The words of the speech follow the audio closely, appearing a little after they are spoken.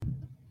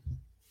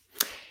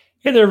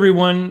Hey there,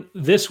 everyone.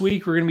 This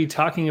week, we're going to be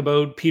talking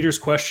about Peter's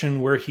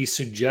question where he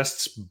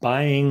suggests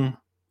buying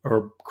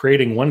or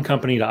creating one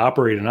company to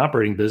operate an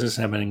operating business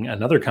and having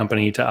another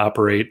company to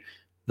operate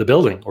the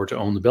building or to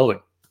own the building.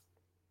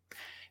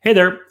 Hey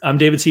there, I'm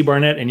David C.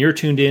 Barnett, and you're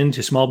tuned in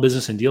to Small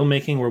Business and Deal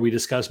Making, where we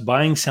discuss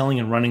buying, selling,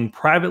 and running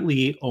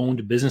privately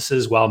owned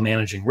businesses while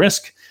managing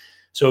risk.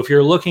 So if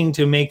you're looking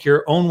to make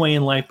your own way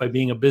in life by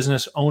being a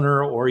business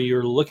owner, or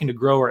you're looking to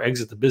grow or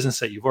exit the business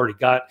that you've already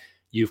got,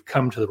 you've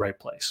come to the right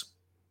place.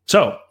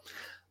 So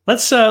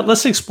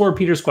let's explore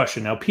Peter's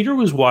question. Now, Peter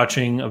was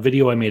watching a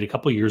video I made a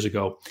couple of years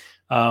ago,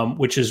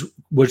 which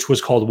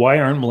was called "Why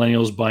Aren't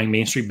Millennials Buying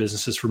Main Street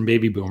Businesses from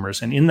Baby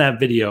Boomers?" And in that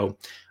video,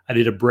 I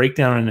did a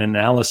breakdown and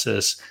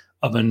analysis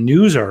of a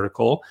news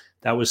article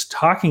that was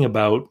talking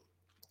about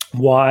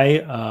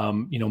why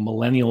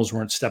millennials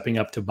weren't stepping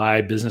up to buy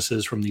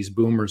businesses from these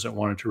boomers that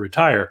wanted to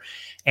retire.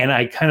 And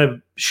I kind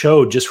of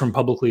showed, just from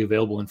publicly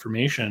available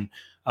information,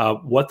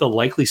 what the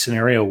likely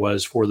scenario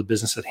was for the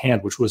business at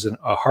hand, which was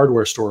a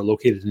hardware store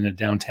located in a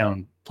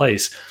downtown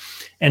place.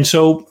 And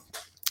so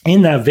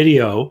in that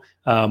video,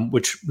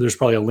 which there's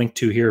probably a link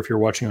to here if you're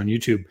watching on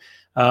YouTube,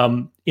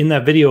 in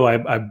that video,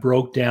 I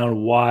broke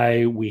down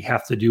why we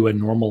have to do a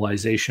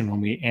normalization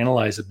when we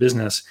analyze a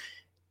business,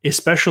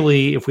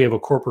 especially if we have a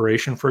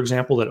corporation, for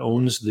example, that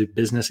owns the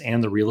business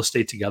and the real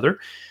estate together,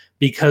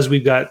 because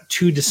we've got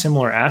two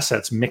dissimilar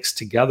assets mixed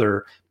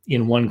together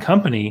in one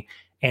company.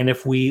 And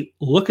if we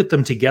look at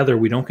them together,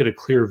 we don't get a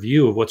clear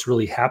view of what's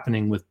really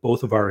happening with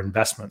both of our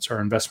investments, our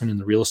investment in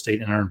the real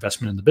estate and our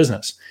investment in the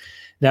business.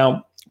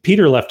 Now,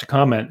 Peter left a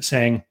comment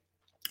saying,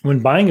 when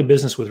buying a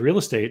business with real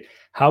estate,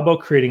 how about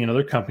creating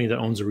another company that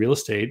owns the real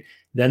estate?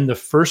 Then the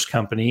first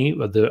company,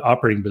 the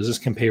operating business,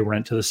 can pay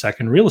rent to the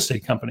second real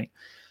estate company.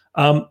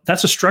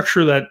 That's a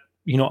structure that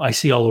I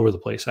see all over the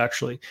place,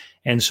 actually.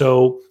 And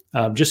so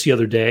just the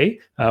other day,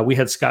 we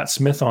had Scott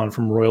Smith on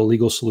from Royal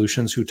Legal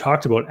Solutions, who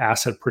talked about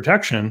asset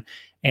protection.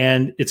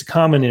 And it's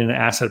common in an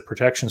asset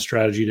protection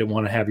strategy to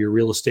want to have your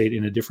real estate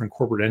in a different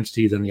corporate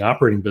entity than the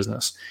operating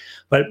business.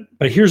 But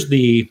here's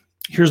the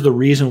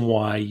reason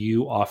why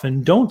you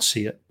often don't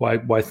see it,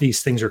 why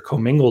these things are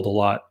commingled a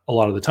lot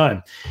of the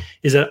time,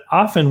 is that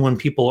often when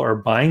people are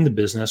buying the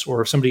business,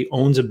 or if somebody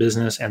owns a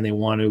business and they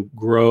want to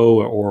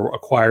grow or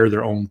acquire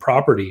their own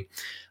property,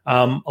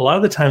 a lot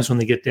of the times when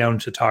they get down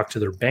to talk to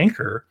their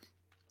banker,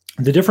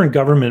 the different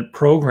government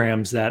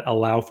programs that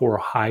allow for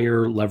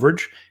higher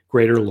leverage,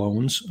 greater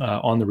loans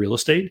on the real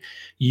estate,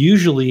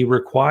 usually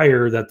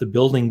require that the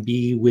building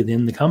be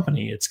within the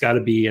company. It's got to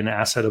be an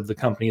asset of the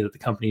company that the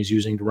company is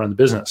using to run the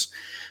business.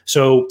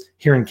 So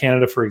here in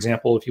Canada, for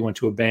example, if you went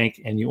to a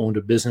bank and you owned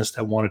a business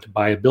that wanted to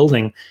buy a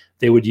building,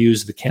 they would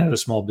use the Canada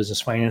Small Business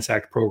Finance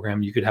Act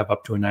program. You could have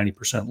up to a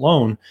 90%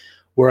 loan.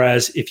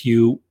 Whereas if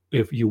you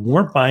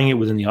weren't buying it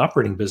within the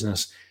operating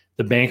business,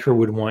 the banker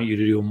would want you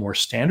to do a more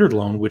standard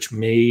loan, which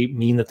may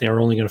mean that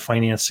they're only going to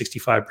finance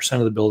 65%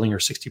 of the building or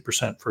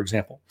 60%, for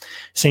example.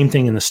 Same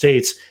thing in the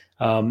States.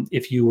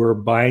 If you were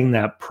buying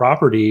that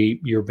property,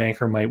 your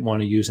banker might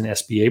want to use an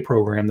SBA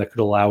program that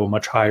could allow a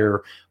much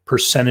higher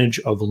percentage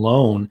of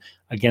loan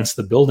against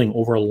the building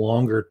over a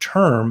longer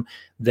term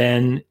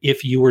than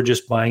if you were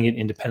just buying it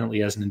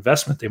independently as an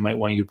investment. They might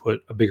want you to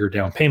put a bigger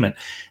down payment.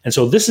 And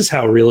so this is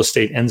how real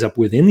estate ends up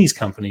within these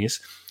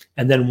companies.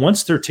 And then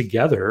once they're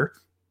together,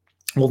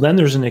 well, then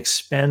there's an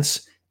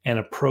expense and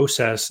a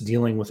process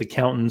dealing with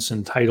accountants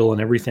and title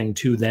and everything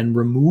to then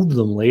remove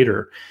them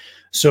later.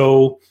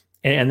 So,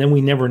 and then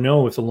we never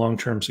know if the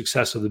long-term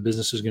success of the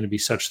business is going to be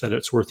such that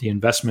it's worth the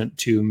investment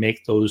to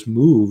make those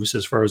moves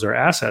as far as our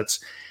assets.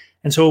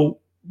 And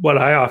so what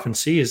I often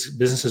see is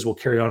businesses will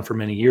carry on for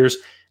many years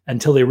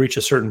until they reach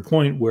a certain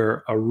point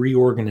where a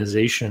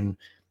reorganization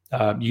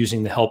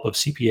using the help of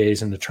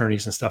CPAs and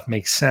attorneys and stuff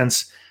makes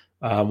sense.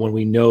 When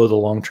we know the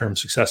long-term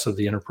success of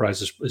the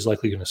enterprise is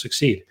likely going to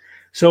succeed.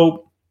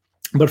 So,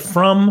 but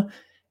from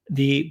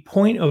the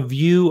point of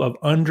view of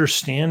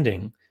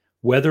understanding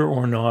whether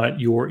or not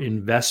your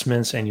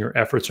investments and your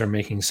efforts are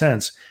making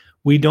sense,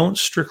 we don't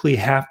strictly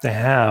have to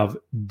have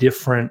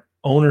different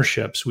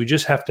ownerships. We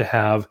just have to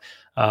have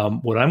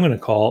what I'm going to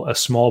call a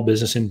small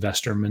business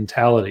investor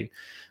mentality.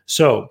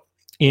 So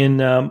in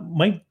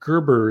Mike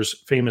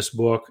Gerber's famous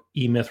book,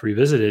 E-Myth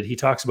Revisited, he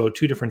talks about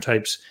two different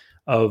types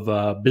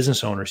of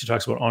business owners. He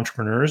talks about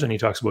entrepreneurs and he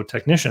talks about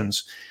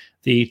technicians.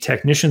 The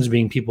technicians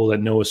being people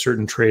that know a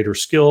certain trade or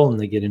skill and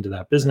they get into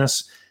that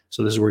business.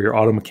 So this is where your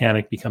auto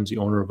mechanic becomes the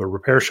owner of a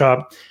repair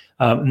shop.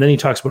 And then he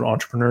talks about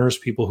entrepreneurs,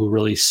 people who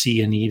really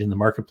see a need in the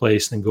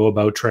marketplace and go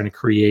about trying to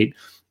create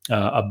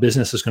a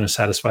business that's going to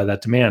satisfy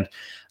that demand.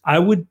 I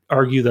would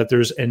argue that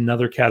there's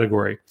another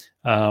category,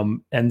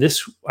 and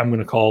this I'm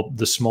going to call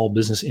the small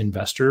business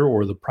investor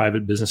or the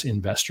private business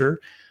investor,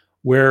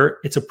 where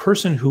it's a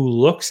person who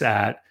looks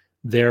at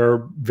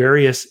their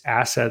various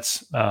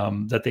assets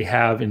that they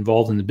have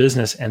involved in the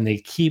business, and they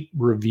keep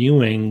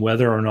reviewing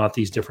whether or not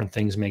these different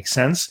things make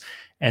sense,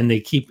 and they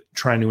keep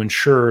trying to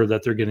ensure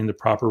that they're getting the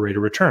proper rate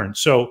of return.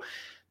 So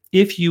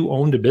if you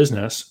owned a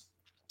business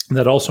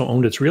that also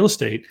owned its real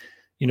estate,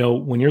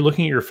 When you're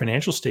looking at your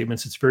financial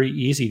statements, it's very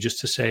easy just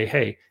to say,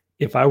 hey,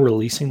 if I were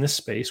leasing this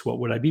space, what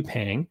would I be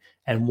paying?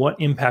 And what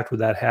impact would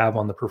that have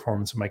on the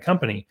performance of my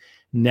company?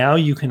 Now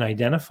you can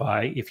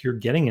identify if you're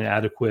getting an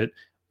adequate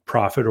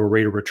profit or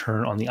rate of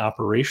return on the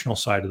operational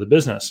side of the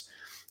business.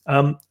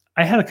 I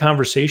had a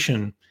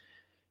conversation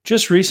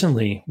just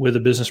recently with a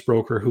business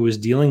broker who was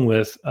dealing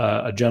with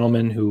a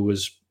gentleman who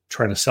was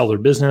trying to sell their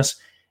business.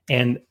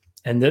 And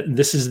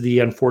this is the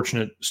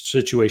unfortunate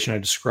situation I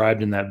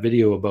described in that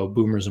video about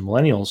boomers and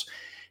millennials,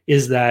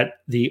 is that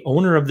the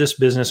owner of this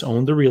business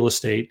owned the real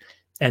estate,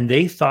 and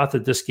they thought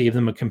that this gave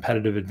them a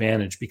competitive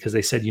advantage because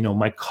they said,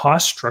 my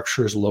cost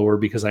structure is lower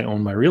because I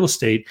own my real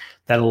estate.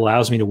 That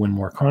allows me to win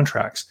more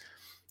contracts.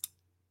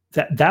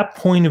 That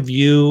point of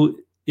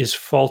view is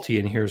faulty,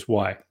 and here's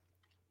why.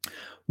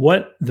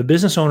 What the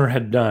business owner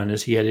had done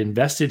is he had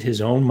invested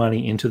his own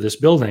money into this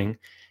building,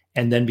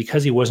 and then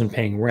because he wasn't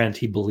paying rent,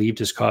 he believed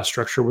his cost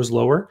structure was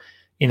lower.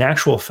 In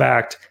actual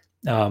fact,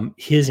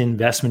 his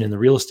investment in the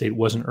real estate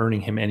wasn't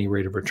earning him any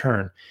rate of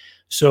return.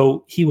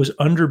 So he was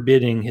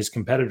underbidding his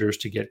competitors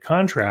to get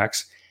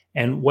contracts.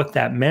 And what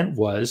that meant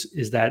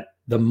is that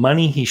the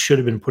money he should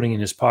have been putting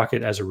in his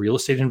pocket as a real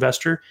estate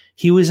investor,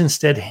 he was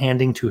instead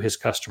handing to his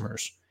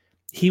customers.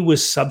 He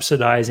was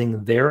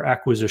subsidizing their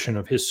acquisition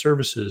of his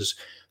services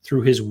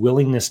through his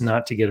willingness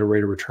not to get a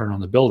rate of return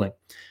on the building.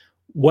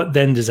 What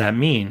then does that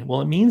mean?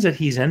 Well, it means that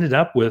he's ended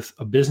up with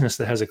a business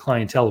that has a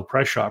clientele of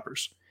price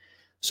shoppers.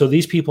 So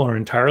these people are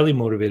entirely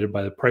motivated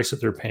by the price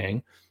that they're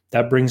paying.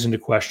 That brings into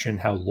question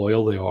how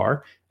loyal they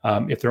are.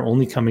 If they're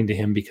only coming to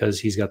him because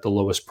he's got the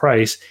lowest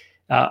price,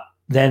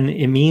 then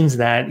it means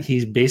that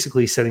he's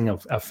basically setting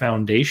a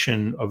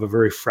foundation of a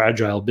very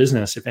fragile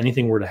business. If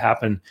anything were to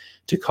happen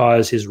to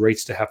cause his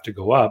rates to have to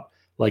go up,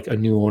 like a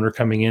new owner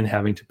coming in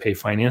having to pay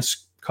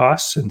finance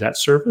costs and debt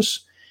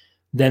service,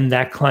 then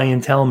that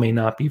clientele may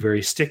not be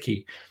very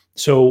sticky.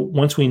 So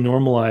once we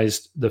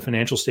normalized the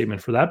financial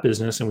statement for that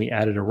business and we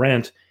added a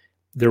rent,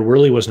 there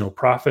really was no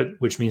profit,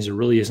 which means there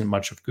really isn't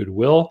much of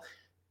goodwill.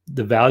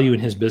 The value in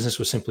his business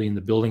was simply in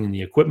the building and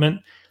the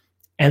equipment.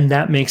 And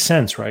that makes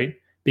sense, right?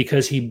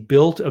 Because he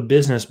built a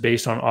business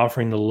based on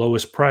offering the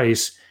lowest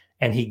price,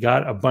 and he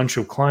got a bunch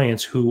of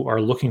clients who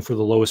are looking for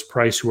the lowest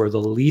price, who are the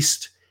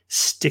least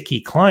sticky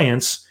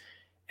clients,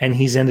 and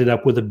he's ended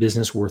up with a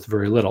business worth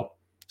very little.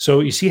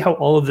 So you see how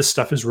all of this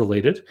stuff is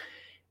related?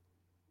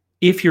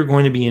 If you're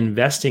going to be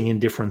investing in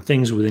different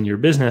things within your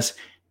business,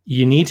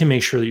 you need to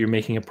make sure that you're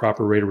making a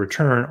proper rate of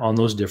return on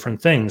those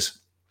different things.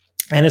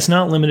 And it's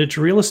not limited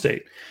to real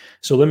estate.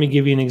 So let me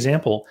give you an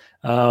example.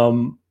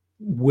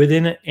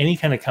 Within any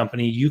kind of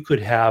company, you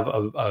could have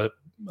a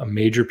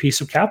major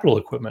piece of capital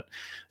equipment.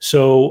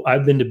 So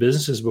I've been to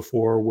businesses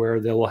before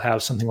where they will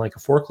have something like a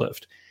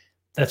forklift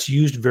that's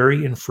used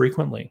very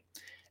infrequently.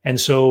 And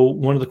so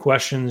one of the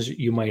questions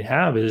you might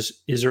have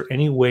is there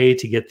any way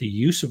to get the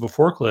use of a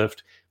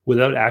forklift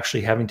without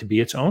actually having to be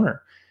its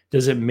owner?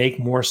 Does it make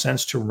more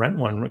sense to rent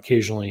one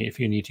occasionally if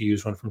you need to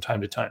use one from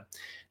time to time?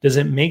 Does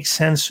it make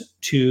sense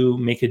to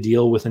make a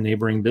deal with a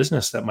neighboring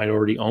business that might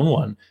already own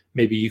one?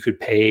 Maybe you could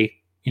pay,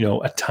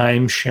 a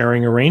time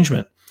sharing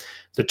arrangement.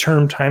 The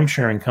term time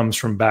sharing comes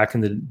from back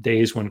in the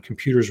days when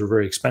computers were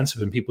very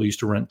expensive and people used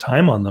to rent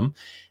time on them.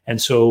 And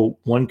so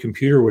one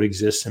computer would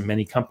exist and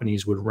many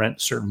companies would rent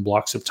certain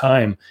blocks of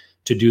time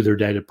to do their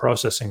data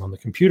processing on the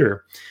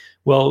computer.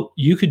 Well,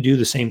 you could do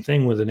the same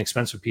thing with an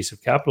expensive piece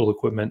of capital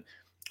equipment,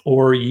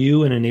 or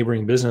you and a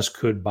neighboring business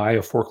could buy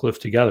a forklift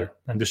together.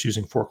 I'm just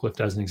using forklift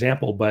as an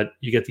example, but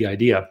you get the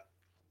idea.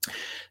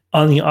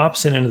 On the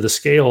opposite end of the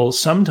scale,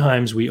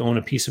 sometimes we own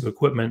a piece of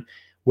equipment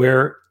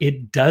where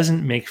it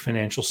doesn't make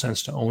financial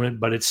sense to own it,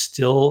 but it's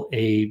still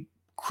a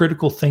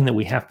critical thing that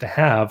we have to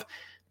have,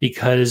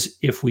 because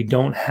if we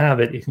don't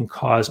have it, it can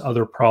cause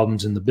other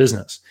problems in the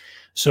business.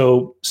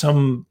 So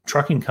some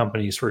trucking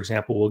companies, for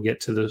example, will get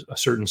to a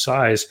certain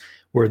size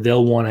where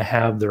they'll want to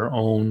have their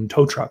own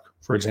tow truck,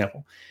 for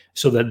example,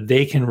 so that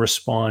they can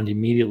respond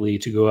immediately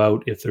to go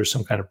out if there's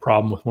some kind of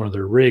problem with one of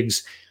their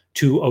rigs,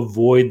 to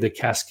avoid the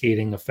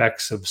cascading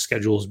effects of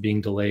schedules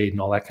being delayed and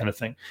all that kind of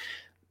thing.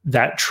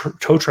 That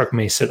tow truck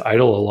may sit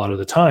idle a lot of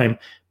the time,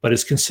 but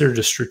it's considered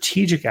a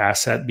strategic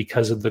asset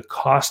because of the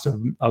cost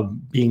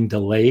of being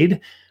delayed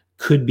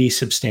could be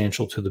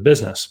substantial to the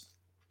business.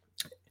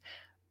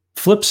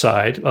 Flip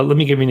side, let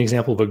me give you an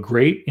example of a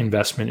great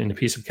investment in a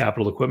piece of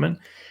capital equipment.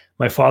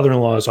 My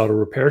father-in-law's auto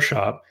repair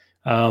shop.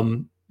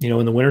 In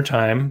the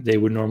wintertime, they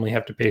would normally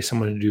have to pay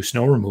someone to do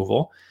snow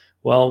removal.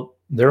 Well,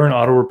 they're an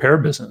auto repair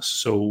business.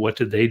 So what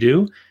did they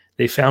do?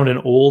 They found an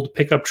old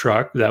pickup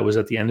truck that was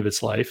at the end of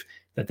its life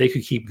that they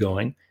could keep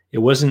going. It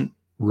wasn't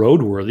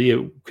roadworthy.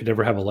 It could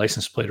never have a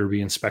license plate or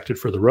be inspected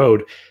for the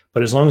road.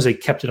 But as long as they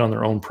kept it on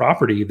their own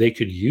property, they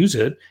could use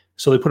it.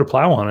 So they put a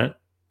plow on it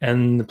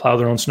and plow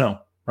their own snow,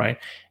 right?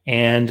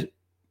 And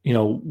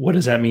what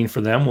does that mean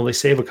for them? Well, they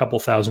save a couple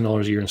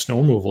 $1,000s a year in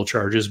snow removal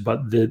charges,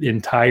 but the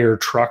entire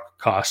truck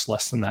costs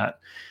less than that.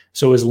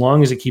 So as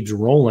long as it keeps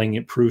rolling,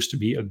 it proves to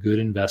be a good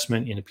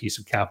investment in a piece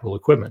of capital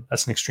equipment.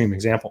 That's an extreme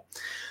example.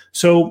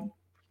 So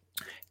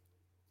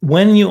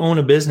when you own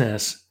a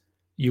business,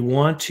 You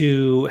want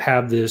to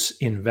have this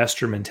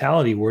investor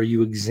mentality where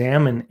you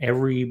examine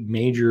every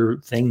major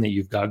thing that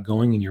you've got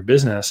going in your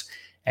business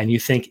and you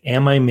think,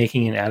 am I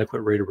making an adequate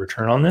rate of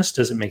return on this?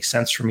 Does it make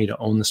sense for me to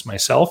own this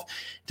myself?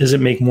 Does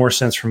it make more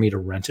sense for me to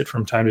rent it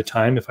from time to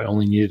time if I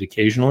only need it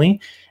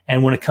occasionally?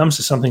 And when it comes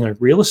to something like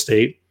real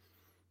estate,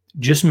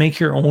 just make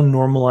your own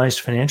normalized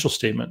financial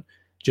statement.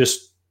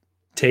 Just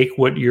take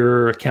what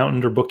your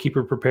accountant or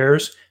bookkeeper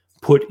prepares,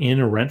 put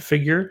in a rent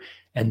figure,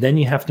 and then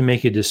you have to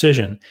make a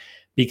decision.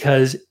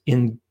 Because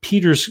in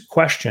Peter's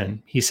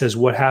question, he says,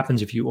 what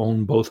happens if you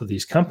own both of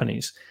these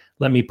companies?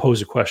 Let me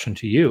pose a question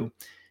to you.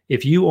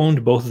 If you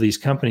owned both of these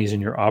companies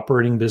and your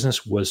operating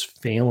business was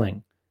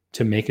failing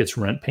to make its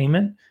rent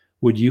payment,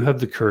 would you have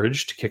the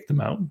courage to kick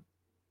them out?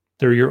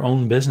 They're your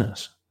own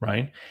business,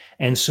 right?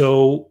 And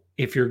so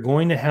if you're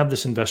going to have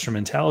this investor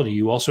mentality,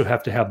 you also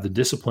have to have the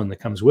discipline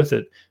that comes with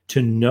it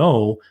to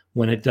know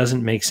when it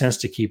doesn't make sense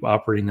to keep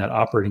operating that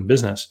operating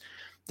business.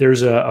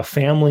 There's a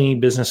family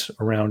business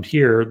around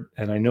here,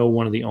 and I know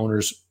one of the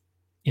owners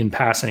in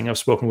passing. I've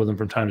spoken with them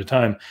from time to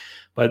time,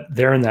 but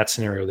they're in that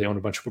scenario. They own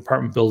a bunch of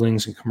apartment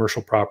buildings and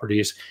commercial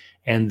properties,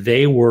 and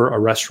they were a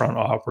restaurant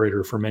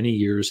operator for many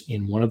years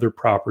in one of their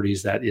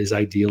properties that is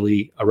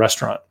ideally a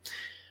restaurant.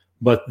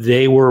 But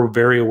they were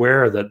very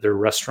aware that their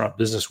restaurant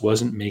business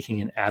wasn't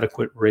making an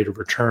adequate rate of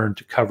return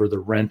to cover the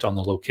rent on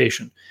the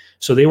location.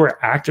 So they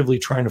were actively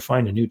trying to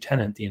find a new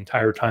tenant the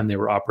entire time they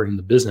were operating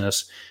the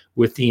business,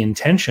 with the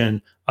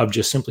intention of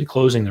just simply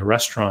closing the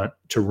restaurant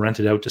to rent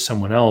it out to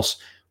someone else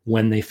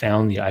when they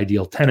found the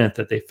ideal tenant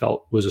that they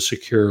felt was a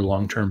secure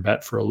long-term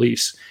bet for a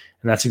lease.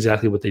 And that's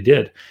exactly what they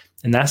did.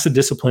 And that's the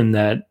discipline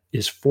that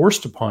is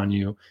forced upon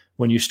you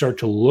when you start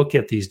to look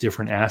at these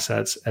different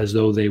assets as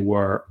though they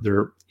were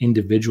their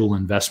individual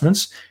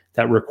investments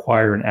that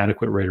require an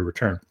adequate rate of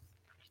return.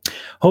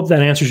 Hope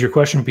that answers your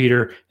question,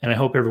 Peter, and I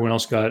hope everyone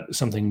else got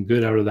something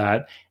good out of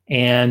that.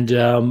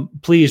 And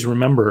please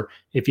remember,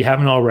 if you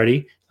haven't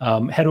already,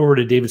 head over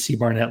to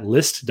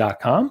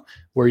davidcbarnettlist.com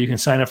where you can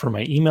sign up for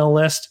my email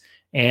list.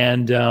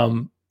 And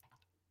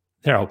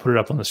there, I'll put it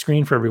up on the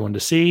screen for everyone to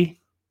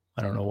see.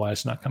 I don't know why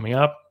it's not coming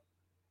up.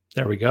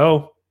 There we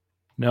go.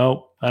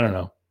 No, I don't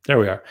know. There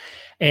we are.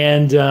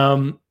 And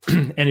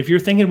if you're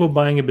thinking about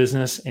buying a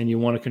business and you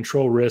want to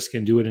control risk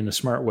and do it in a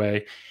smart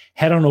way,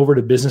 head on over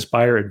to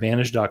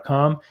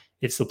businessbuyeradvantage.com.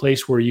 It's the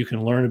place where you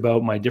can learn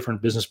about my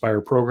different business buyer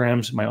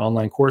programs, my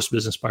online course,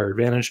 Business Buyer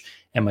Advantage,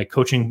 and my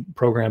coaching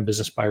program,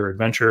 Business Buyer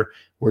Adventure,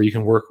 where you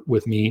can work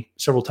with me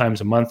several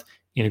times a month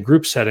in a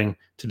group setting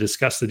to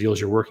discuss the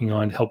deals you're working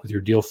on, help with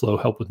your deal flow,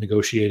 help with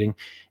negotiating.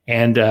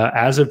 And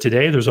as of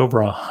today, there's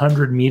over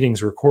 100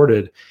 meetings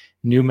recorded.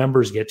 New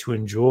members get to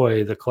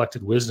enjoy the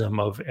collected wisdom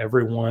of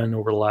everyone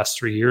over the last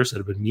 3 years that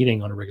have been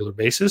meeting on a regular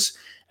basis,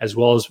 as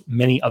well as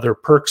many other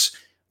perks,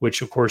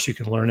 which of course you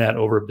can learn at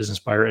over at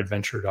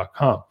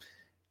businessbuyeradventure.com.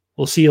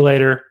 We'll see you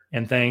later,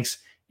 and thanks.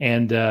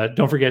 And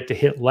don't forget to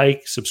hit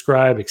like,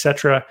 subscribe,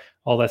 etc.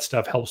 All that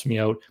stuff helps me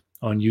out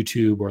on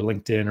YouTube or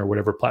LinkedIn or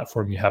whatever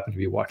platform you happen to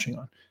be watching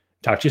on.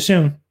 Talk to you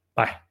soon.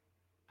 Bye.